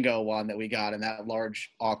bingo one that we got in that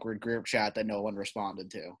large awkward group chat that no one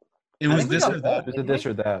responded to? It I was think we this got or that. Is it this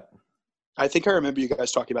or that? I think I remember you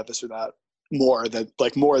guys talking about this or that more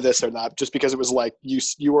this or that, just because it was like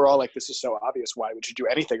you were all like, this is so obvious. Why would you do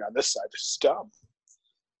anything on this side? This is dumb.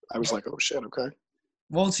 I was like, oh shit, okay.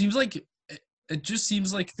 Well, it just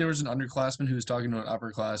seems like there was an underclassman who was talking to an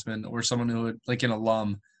upperclassman, or someone who would, like an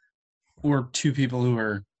alum, or 2 people who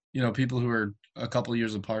are, people who are a couple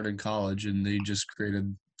years apart in college, and they just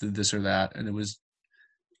created this or that, and it was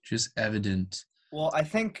just evident. Well, I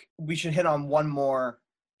think we should hit on one more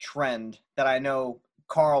trend that I know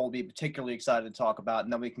Carl will be particularly excited to talk about,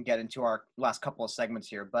 and then we can get into our last couple of segments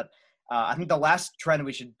here. But I think the last trend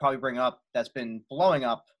we should probably bring up that's been blowing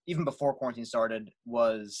up even before quarantine started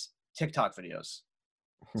was TikTok videos.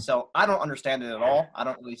 So I don't understand it at all. I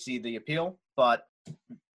don't really see the appeal. But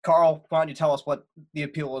Carl, why don't you tell us what the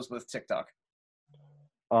appeal is with TikTok?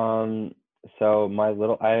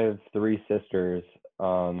 So I have 3 sisters,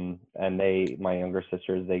 and my younger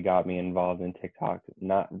sisters, they got me involved in TikTok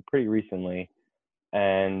pretty recently,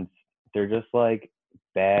 and they're just like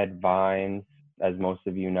bad Vines, as most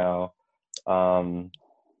of you know.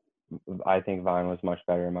 I think Vine was much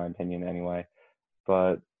better in my opinion anyway,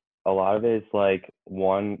 but a lot of it is like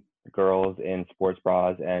girls in sports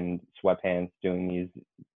bras and sweatpants doing these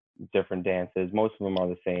different dances. Most of them are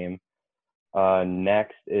the same.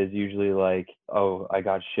 Next is usually like, oh, I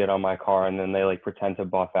got shit on my car, and then they like pretend to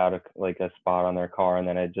buff out a spot on their car, and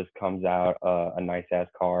then it just comes out a nice ass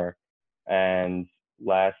car. And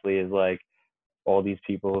lastly is like all these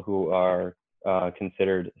people who are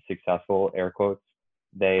considered successful, air quotes,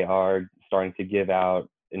 they are starting to give out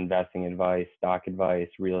investing advice, stock advice,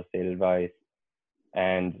 real estate advice,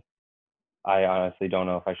 and I honestly don't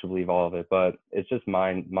know if I should believe all of it, but it's just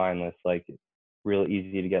mindless, like real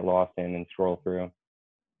easy to get lost in and scroll through.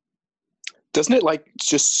 Doesn't it like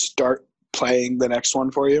just start playing the next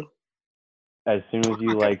one for you? As soon as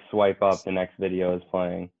you like swipe up, the next video is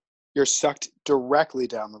playing. You're sucked directly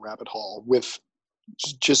down the rabbit hole with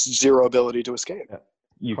just zero ability to escape. Yeah.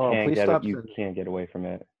 You Carl, can't please get stop it. You sending- can't get away from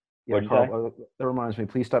it. Yeah, What'd you say? Carl, that reminds me.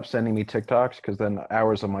 Please stop sending me TikToks because then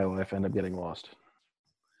hours of my life end up getting lost.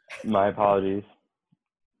 My apologies.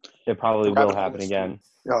 It probably The rabbit will hole happen is- again.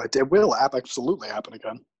 No, it will absolutely happen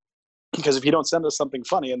again. Because if you don't send us something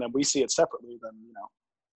funny and then we see it separately, then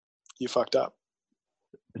you fucked up.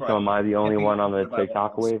 Right. So am I the only Maybe one on the by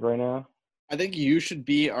TikTok walls. wave right now? I think you should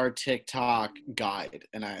be our TikTok guide,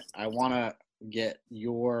 and I want to get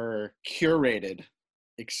your curated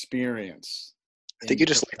experience. I think you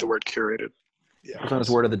just like the word curated. Yeah, It's on his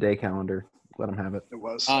word of the day calendar. Let him have it. it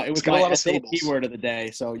was. It was It's got a lot my of SAP syllables. word of the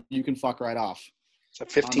day, so you can fuck right off. It's a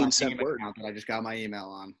On my 15-cent Gmail word. account that I just got my email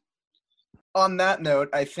on. On that note,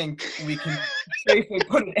 I think we can safely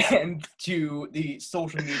put an end to the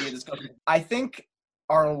social media discussion. I think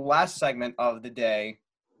our last segment of the day,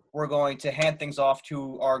 we're going to hand things off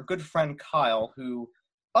to our good friend Kyle, who,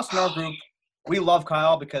 us in our group, we love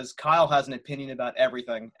Kyle because Kyle has an opinion about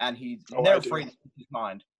everything, and he's Oh, never I do. afraid to speak his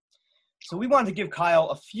mind. So we wanted to give Kyle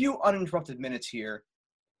a few uninterrupted minutes here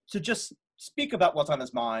to just speak about what's on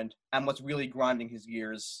his mind and what's really grinding his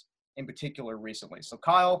gears, in particular recently. So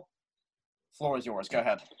Kyle, floor is yours. Go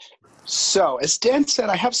ahead. So, as Dan said,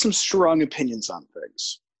 I have some strong opinions on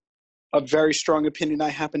things. A very strong opinion I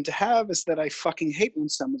happen to have is that I fucking hate when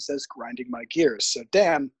someone says grinding my gears. So,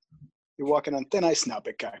 Dan, you're walking on thin ice now,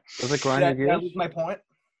 big guy. Does it grind Did your I gears? lose my point?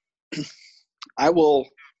 I will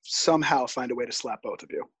somehow find a way to slap both of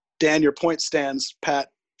you. Dan, your point stands. Pat,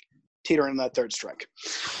 teetering on that third strike.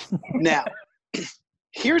 Now,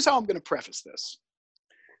 here's how I'm going to preface this.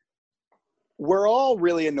 We're all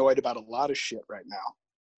really annoyed about a lot of shit right now.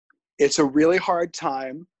 It's a really hard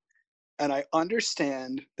time, And I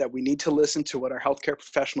understand that we need to listen to what our healthcare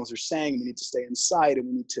professionals are saying. We need to stay inside, and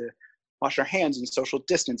we need to wash our hands and social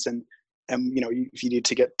distance, and if you need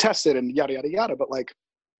to get tested and yada yada yada. But like,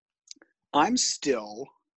 I'm still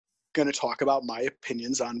going to talk about my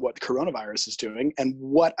opinions on what coronavirus is doing and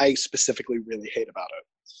what I specifically really hate about it.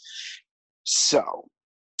 So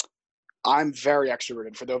I'm very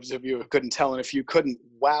extroverted. For those of you who couldn't tell, and if you couldn't,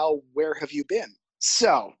 wow, where have you been?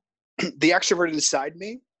 So the extroverted inside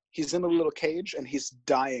me, he's in a little cage and he's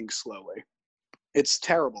dying slowly. It's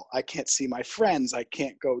terrible. I can't see my friends. I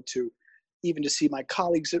can't go to even to see my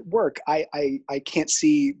colleagues at work. I can't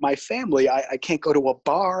see my family. I can't go to a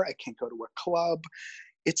bar. I can't go to a club.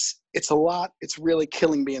 It's a lot. It's really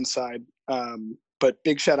killing me inside. But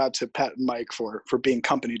big shout out to Pat and Mike for being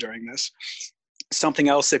company during this. Something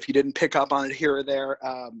else, if you didn't pick up on it here or there,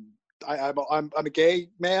 I'm a gay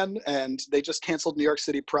man, and they just canceled New York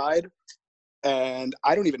City Pride, and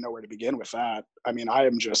I don't even know where to begin with that. I mean, I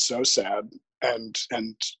am just so sad and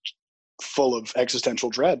full of existential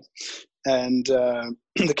dread. And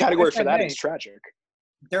the category for that is tragic.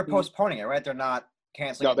 They're postponing it, right? They're not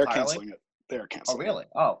canceling it. No, they're entirely? canceling it. They're canceling it. Oh, really?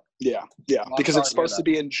 Oh. Yeah. Well, because it's supposed to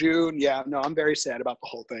be in June. Yeah, no, I'm very sad about the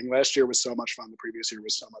whole thing. Last year was so much fun. The previous year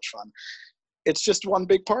was so much fun. It's just one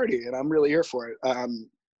big party, and I'm really here for it.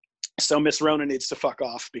 So Miss Rona needs to fuck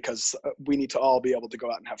off, because we need to all be able to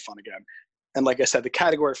go out and have fun again. And like I said, the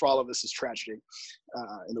category for all of this is tragedy,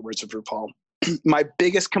 in the words of RuPaul. My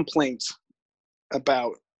biggest complaint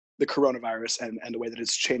about the coronavirus and the way that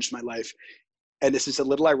it's changed my life, and this is a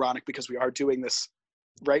little ironic because we are doing this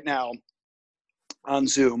right now on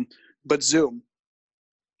Zoom, but Zoom,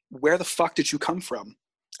 where the fuck did you come from?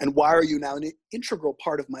 And why are you now an integral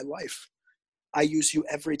part of my life? I use you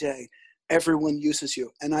every day. Everyone uses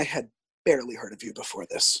you, and I had barely heard of you before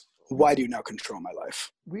this. Why do you now control my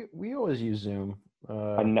life? We always use Zoom.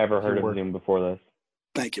 I've never heard of Zoom before this.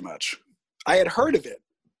 Thank you much. I had heard of it,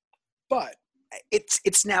 but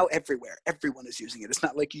it's now everywhere. Everyone is using it. It's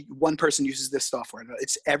not like one person uses this software.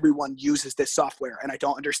 It's everyone uses this software, and I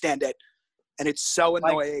don't understand it. And it's so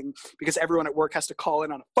annoying because everyone at work has to call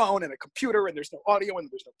in on a phone and a computer, and there's no audio and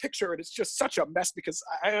there's no picture, and it's just such a mess because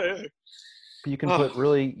you can put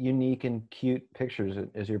really unique and cute pictures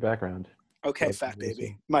as your background. Okay, That's fat amazing.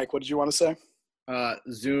 baby. Mike, what did you want to say?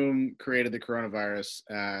 Zoom created the coronavirus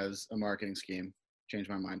as a marketing scheme.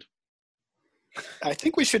 Changed my mind. I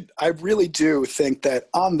think we should, I really do think that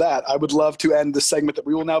on that, I would love to end the segment that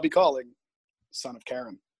we will now be calling Son of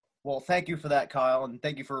Karen. Well, thank you for that, Kyle, and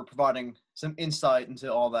thank you for providing some insight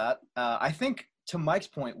into all that. I think, to Mike's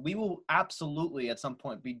point, we will absolutely at some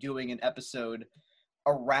point be doing an episode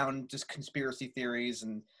around just conspiracy theories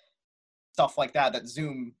and stuff like that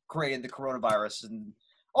Zoom created the coronavirus and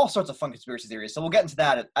all sorts of fun conspiracy theories. So we'll get into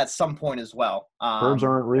that at some point as well. Birds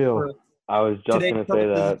aren't real. I was just going to say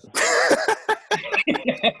that.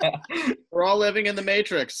 We're all living in the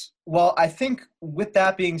Matrix. Well, I think with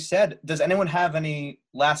that being said, does anyone have any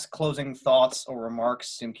last closing thoughts or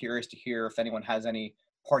remarks? I'm curious to hear if anyone has any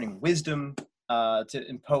parting wisdom to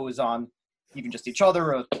impose on even just each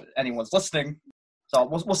other or if anyone's listening. So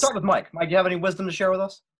we'll start with Mike. Mike, do you have any wisdom to share with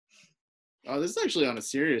us? This is actually on a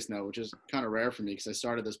serious note, which is kind of rare for me because I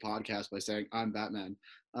started this podcast by saying I'm Batman.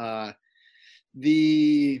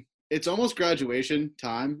 It's almost graduation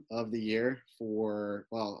time of the year for,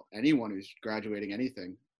 well, anyone who's graduating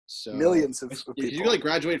anything. So Millions of people. You like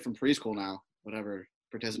graduate from preschool now, whatever,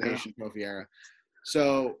 participation trophy era.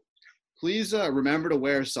 So please remember to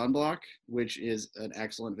wear sunblock, which is an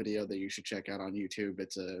excellent video that you should check out on YouTube.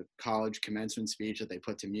 It's a college commencement speech that they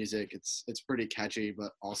put to music. It's pretty catchy,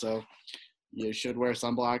 but also you should wear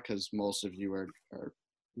sunblock because most of you are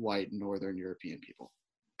white Northern European people.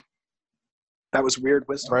 That was weird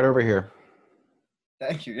wisdom. Right over here.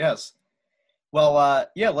 Thank you. Yes. Well,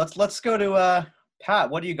 yeah. Let's go to Pat.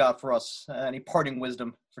 What do you got for us? Any parting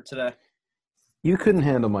wisdom for today? You couldn't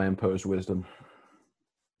handle my imposed wisdom.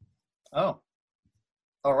 Oh.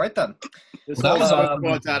 All right then. This whole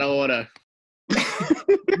quote's out of order.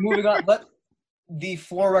 Moving on. The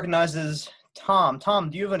floor recognizes Tom. Tom,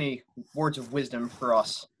 do you have any words of wisdom for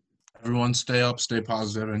us? Everyone stay up, stay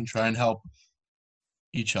positive, and try and help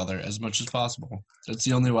each other as much as possible. That's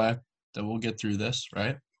the only way that we'll get through this,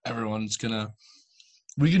 right?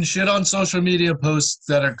 We can shit on social media posts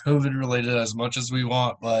that are COVID related as much as we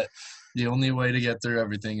want, but the only way to get through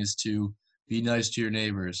everything is to be nice to your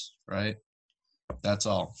neighbors, right? That's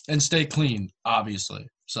all. And stay clean, obviously.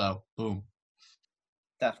 So, boom.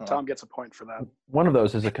 Definitely. Tom gets a point for that. One of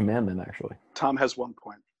those is a commandment, actually. Tom has 1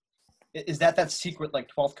 point. Is that secret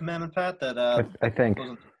 12th commandment, Pat? That I think.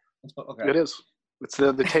 Okay. It is. It's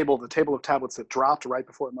the table of tablets that dropped right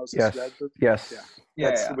before Moses Yes. read them. Yes. Yeah.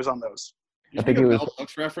 It was on those. I think it was. Mel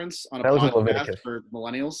Brooks reference on a That was in podcast Leviticus. for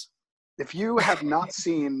millennials. If you have not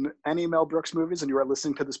seen any Mel Brooks movies and you are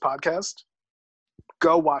listening to this podcast,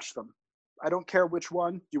 go watch them. I don't care which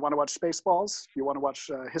one. You want to watch Spaceballs? You want to watch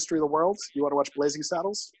History of the World? You want to watch Blazing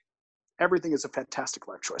Saddles? Everything is a fantastic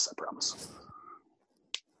life choice, I promise.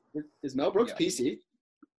 Is Mel Brooks PC?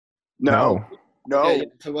 No. Okay,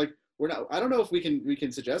 so like we're not. I don't know if we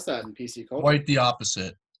can suggest that in PC culture. Quite the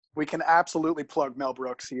opposite. We can absolutely plug Mel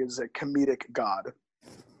Brooks. He is a comedic god.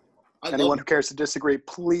 I Anyone love who cares to disagree,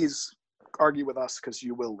 please argue with us because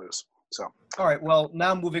you will lose. So, All right. Well,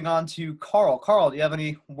 now moving on to Carl. Carl, do you have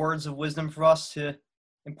any words of wisdom for us to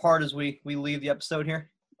impart as we leave the episode here?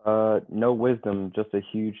 No wisdom, just a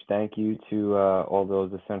huge thank you to all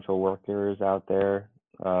those essential workers out there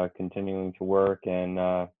continuing to work and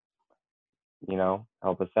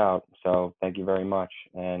help us out. So thank you very much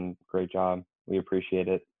and great job. We appreciate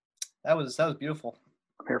it. That was beautiful.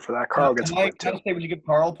 I'm here for that. Carl gets a point Can I too. say, would you give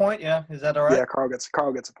Carl a point? Yeah, is that all right? Yeah, Carl gets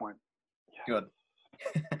a point. Good.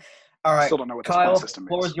 All right. Still don't know what this Kyle, point system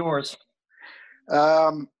floor is. is yours.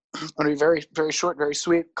 I'm going to be very, very short, very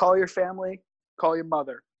sweet. Call your family. Call your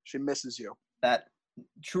mother. She misses you. That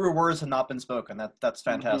truer words have not been spoken. That's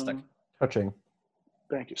fantastic. Touching.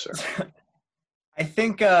 Thank you, sir. I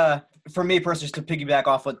think for me personally, just to piggyback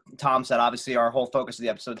off what Tom said, obviously our whole focus of the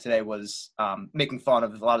episode today was making fun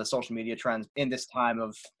of a lot of social media trends in this time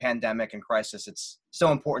of pandemic and crisis. It's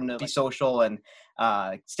so important to be social and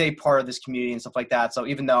stay part of this community and stuff like that. So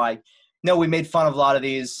even though I know we made fun of a lot of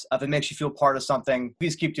these, if it makes you feel part of something,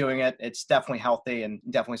 please keep doing it. It's definitely healthy and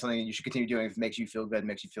definitely something that you should continue doing if it makes you feel good,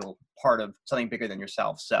 makes you feel part of something bigger than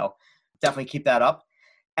yourself. So definitely keep that up.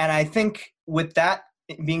 And I think with that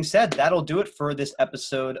being said, that'll do it for this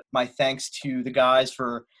episode. My thanks to the guys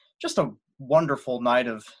for just a wonderful night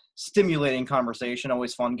of stimulating conversation.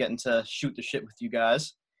 Always fun getting to shoot the shit with you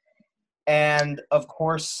guys. And of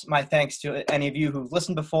course, my thanks to any of you who've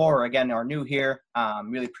listened before or again are new here.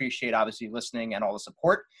 Really appreciate obviously listening and all the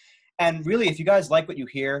support. And really, if you guys like what you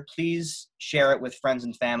hear, please share it with friends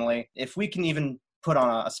and family. If we can even put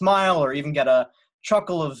on a smile or even get a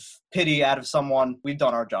chuckle of pity out of someone, we've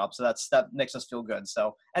done our job. So that makes us feel good.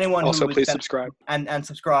 So anyone Also, who please subscribe. and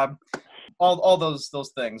subscribe, all those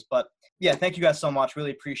things. But yeah, thank you guys so much.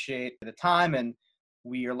 Really appreciate the time, and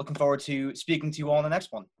we are looking forward to speaking to you all in the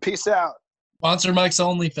next one. Peace out. Sponsor Mike's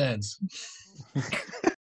OnlyFans.